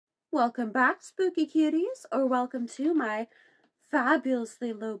Welcome back, spooky cuties, or welcome to my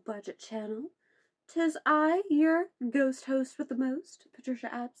fabulously low-budget channel. 'Tis I, your ghost host with the most, Patricia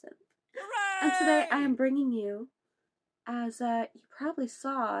Absinthe. Hooray! And today I am bringing you, as you probably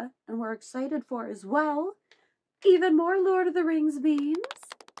saw and were excited for as well, even more Lord of the Rings memes.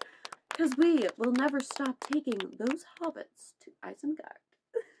 Because we will never stop taking those hobbits to Isengard.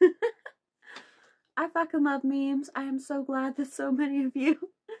 I fucking love memes. I am so glad that so many of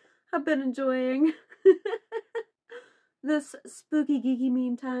you have been enjoying this spooky geeky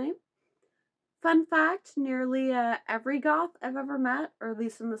meme time. Fun fact, nearly every goth I've ever met, or at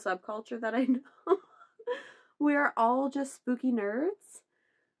least in the subculture that I know, we are all just spooky nerds.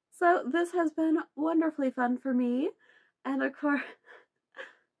 So this has been wonderfully fun for me. And of course,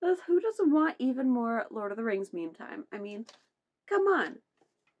 who doesn't want even more Lord of the Rings meme time? I mean, come on.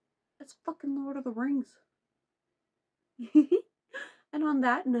 It's fucking Lord of the Rings. And on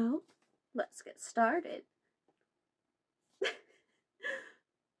that note, let's get started. My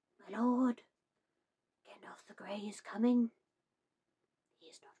lord, Gandalf the Grey is coming. He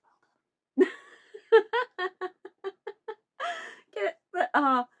is not welcome.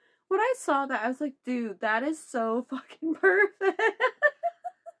 When I saw that, I was like, dude, that is so fucking perfect.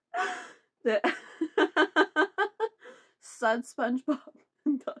 Son SpongeBob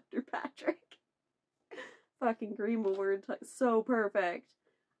and Dr. Patrick. Fucking Greenwood, so perfect.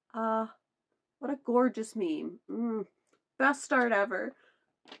 What a gorgeous meme. Best start ever.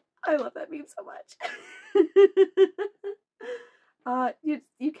 I love that meme so much.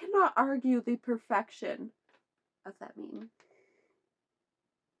 You cannot argue the perfection of that meme.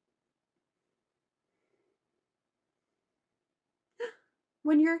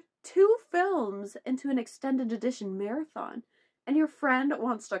 When you're 2 films into an extended edition marathon and your friend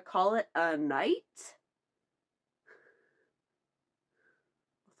wants to call it a night,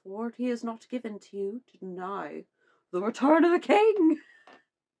 authority is not given to you to deny the return of the king.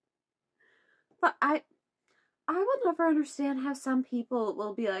 But I will never understand how some people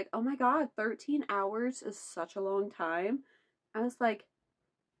will be like, oh my god, 13 hours is such a long time. I was like,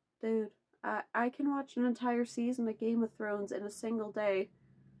 dude, I can watch an entire season of Game of Thrones in a single day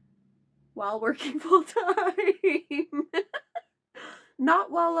while working full time.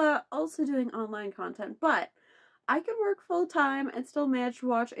 Not while also doing online content, but I can work full time and still manage to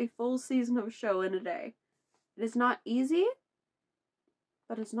watch a full season of a show in a day. It is not easy,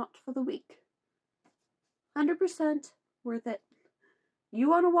 but it's not for the weak. 100% worth it. You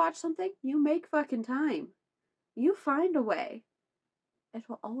want to watch something? You make fucking time. You find a way. It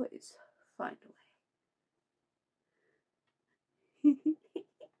will always find a way.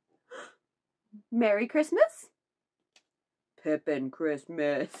 Merry Christmas. Pippin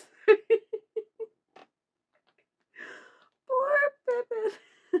Christmas. Poor Pippin.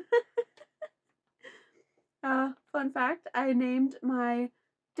 Fun fact, I named my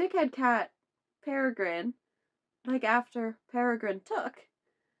dickhead cat Peregrine, like after Peregrine Took,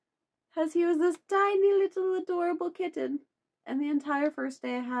 because he was this tiny little adorable kitten. And the entire first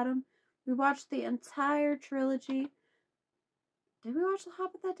day I had him, we watched the entire trilogy. Did we watch The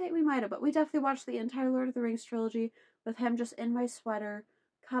Hobbit that day? We might have, but we definitely watched the entire Lord of the Rings trilogy with him just in my sweater,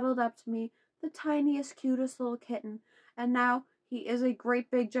 cuddled up to me, the tiniest, cutest little kitten. And now he is a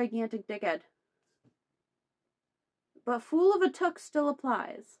great big gigantic dickhead. But Fool of a Took still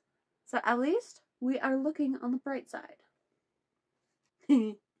applies. So at least we are looking on the bright side.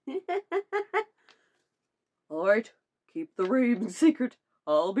 Alright, keep the raven secret.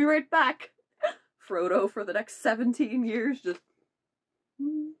 I'll be right back. Frodo for the next 17 years just...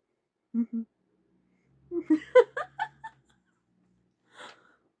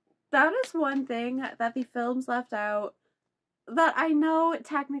 That is one thing that the films left out that I know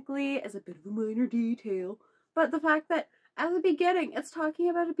technically is a bit of a minor detail, but the fact that at the beginning it's talking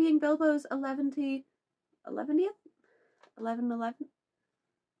about it being Bilbo's 11th? 11/11?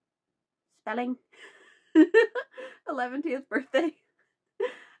 Spelling? 11th birthday.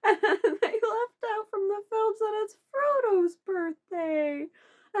 And they left out from the films that it's Frodo's birthday.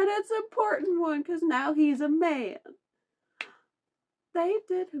 And it's an important one because now he's a man. They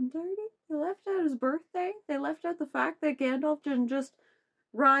did him dirty. They left out his birthday. They left out the fact that Gandalf didn't just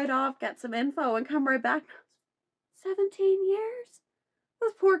ride off, get some info, and come right back. 17 years?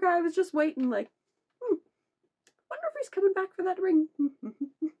 This poor guy was just waiting like, wonder if he's coming back for that ring.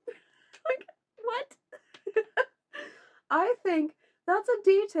 Like, what? I think that's a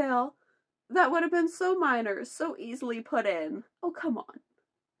detail that would have been so minor, so easily put in. Oh, come on.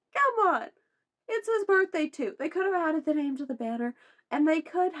 Come on. It's his birthday too. They could have added the name to the banner, and they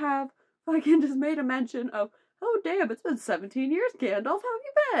could have fucking just made a mention of Oh damn, it's been 17 years, Gandalf, how have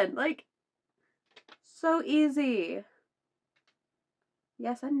you been? Like, so easy.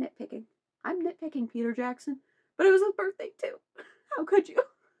 Yes, I'm nitpicking. I'm nitpicking, Peter Jackson. But it was his birthday too. How could you?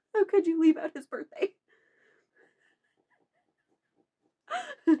 How could you leave out his birthday?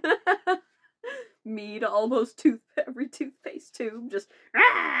 Me to almost every toothpaste tube, just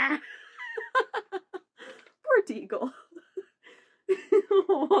ah! Poor Deagle.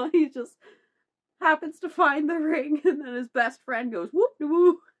 He just happens to find the ring, and then his best friend goes, whoop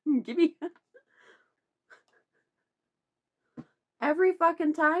whoop, gimme. Every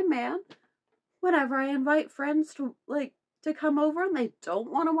fucking time, man. Whenever I invite friends to come over and they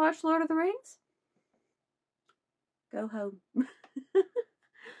don't want to watch Lord of the Rings, go home.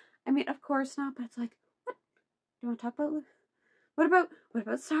 I mean, of course not, but it's like, what? Do you want to talk about? What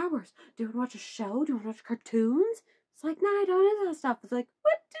about Star Wars? Do you want to watch a show? Do you want to watch cartoons? It's like, nah, I don't know that stuff. It's like,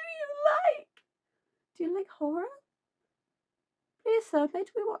 what do you like? Do you like horror? Please, sir, may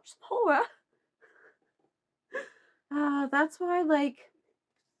we watch some horror? That's why, like,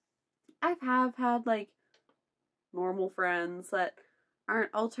 I have had, like, normal friends that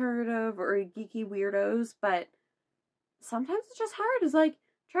aren't alternative or geeky weirdos, but sometimes it's just hard. It's like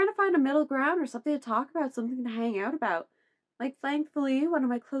trying to find a middle ground or something to talk about, something to hang out about. Like, thankfully, one of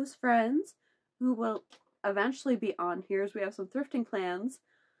my close friends, who will eventually be on here as we have some thrifting plans,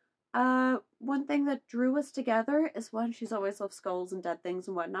 one thing that drew us together is one, she's always loved skulls and dead things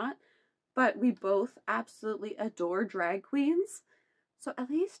and whatnot, but we both absolutely adore drag queens. So at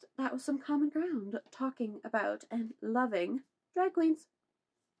least that was some common ground, talking about and loving drag queens.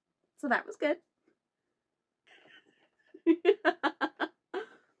 So that was good.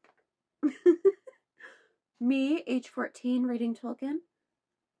 Me, age 14, reading Tolkien.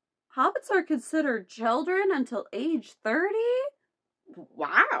 Hobbits are considered children until age 30?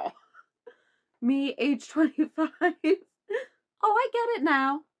 Wow. Me, age 25. Oh, I get it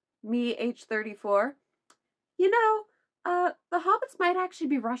now. Me, age 34. You know, the Hobbits might actually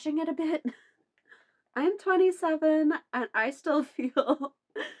be rushing it a bit. I'm 27 and I still feel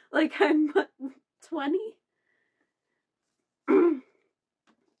like I'm 20.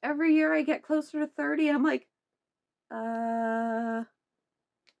 Every year I get closer to 30, I'm like,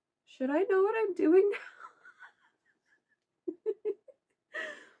 should I know what I'm doing now?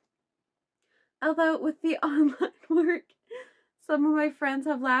 Although with the online work, some of my friends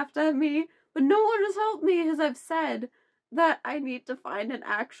have laughed at me, but no one has helped me, as I've said that I need to find an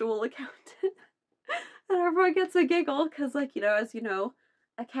actual accountant. And everyone gets a giggle because, like, you know, as you know,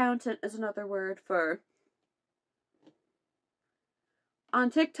 accountant is another word for on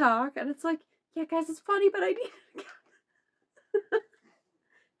TikTok, and it's like, yeah, guys, it's funny, but I need an accountant.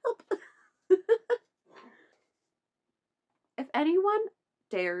 Help. If anyone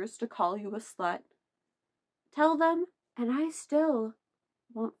dares to call you a slut, tell them, and I still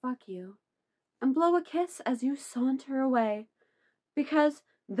won't fuck you, and blow a kiss as you saunter away, because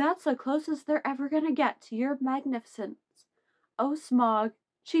that's the closest they're ever gonna get to your magnificence. Oh, Smaug,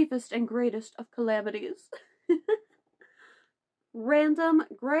 chiefest and greatest of calamities. Random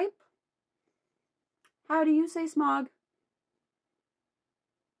grape? How do you say Smaug?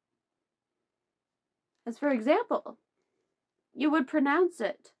 As for example, you would pronounce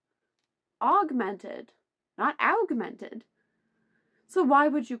it augmented, not augmented. So why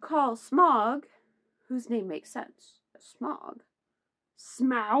would you call Smaug, whose name makes sense, Smaug,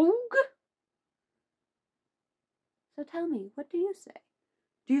 Smaug? So tell me, what do you say?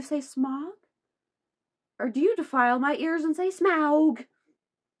 Do you say Smaug? Or do you defile my ears and say Smaug?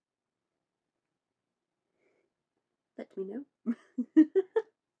 Let me know.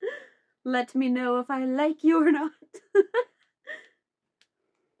 Let me know if I like you or not.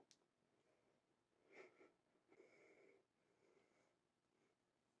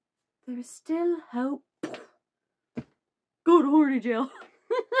 There's still hope. Go to horny jail.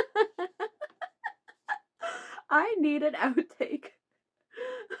 I need an outtake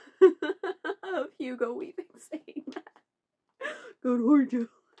of Hugo Weaving saying that. Go to horny jail.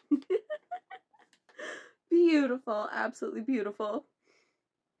 Beautiful, absolutely beautiful.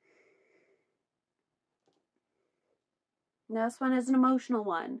 Now this one is an emotional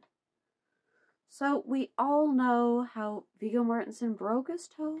one. So we all know how Viggo Mortensen broke his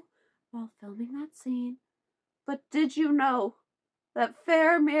toe while filming that scene. But did you know that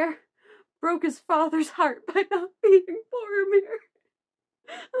Faramir broke his father's heart by not beating Boromir?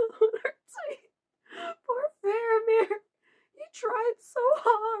 Oh, it hurts me. Poor Faramir. He tried so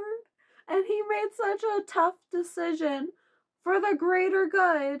hard. And he made such a tough decision for the greater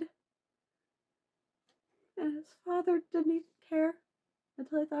good. And his father didn't even care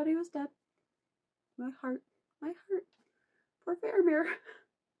until I thought he was dead. My heart My heart. Poor Faramir.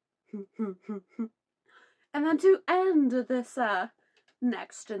 And then to end this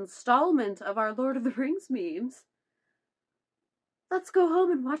next installment of our Lord of the Rings memes, let's go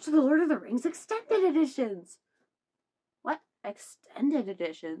home and watch the Lord of the Rings extended editions. What? Extended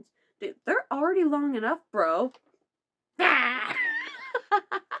editions? Dude, they're already long enough, bro. Ah!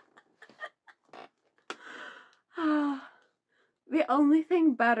 The only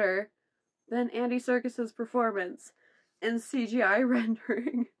thing better than Andy Serkis's performance in CGI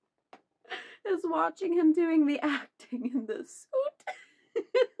rendering is watching him doing the acting in the suit.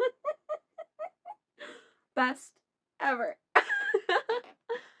 Best ever.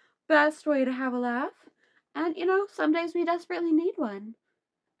 Best way to have a laugh. And, you know, some days we desperately need one.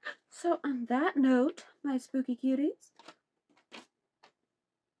 So, on that note, my spooky cuties,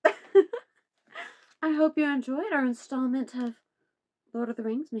 I hope you enjoyed our installment of Lord of the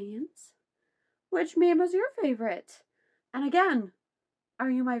Rings memes. Which meme was your favorite? And again, are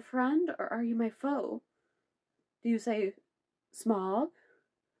you my friend or are you my foe? Do you say Smaug?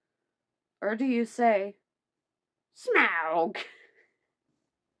 Or do you say Smaug?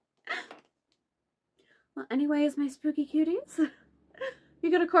 Well, anyways, my spooky cuties,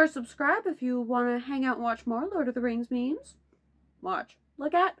 you can of course subscribe if you want to hang out and watch more Lord of the Rings memes. Watch,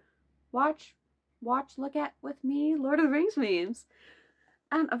 look at with me Lord of the Rings memes.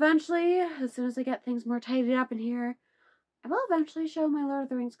 And eventually, as soon as I get things more tidied up in here, I will eventually show my Lord of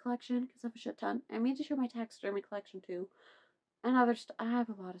the Rings collection, because I have a shit ton. I mean to show my taxidermy collection too. And other stuff. I have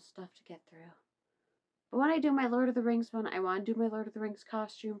a lot of stuff to get through. But when I do my Lord of the Rings one, I want to do my Lord of the Rings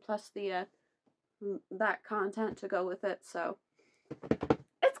costume plus the that content to go with it. So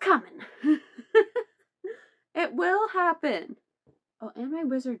it's coming. It will happen. Oh, and my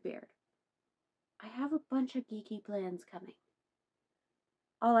wizard beard. I have a bunch of geeky plans coming.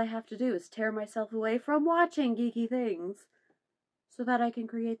 All I have to do is tear myself away from watching geeky things so that I can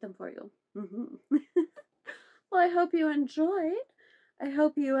create them for you. Well, I hope you enjoyed. I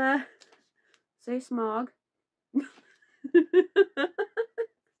hope you, say Smaug.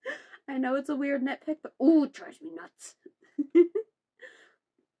 I know it's a weird nitpick, but ooh, it drives me nuts.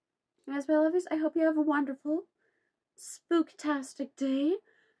 As my lovies, I hope you have a wonderful, spooktastic day.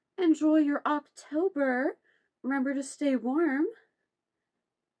 Enjoy your October. Remember to stay warm.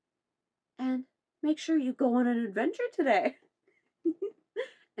 And make sure you go on an adventure today.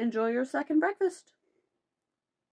 Enjoy your second breakfast.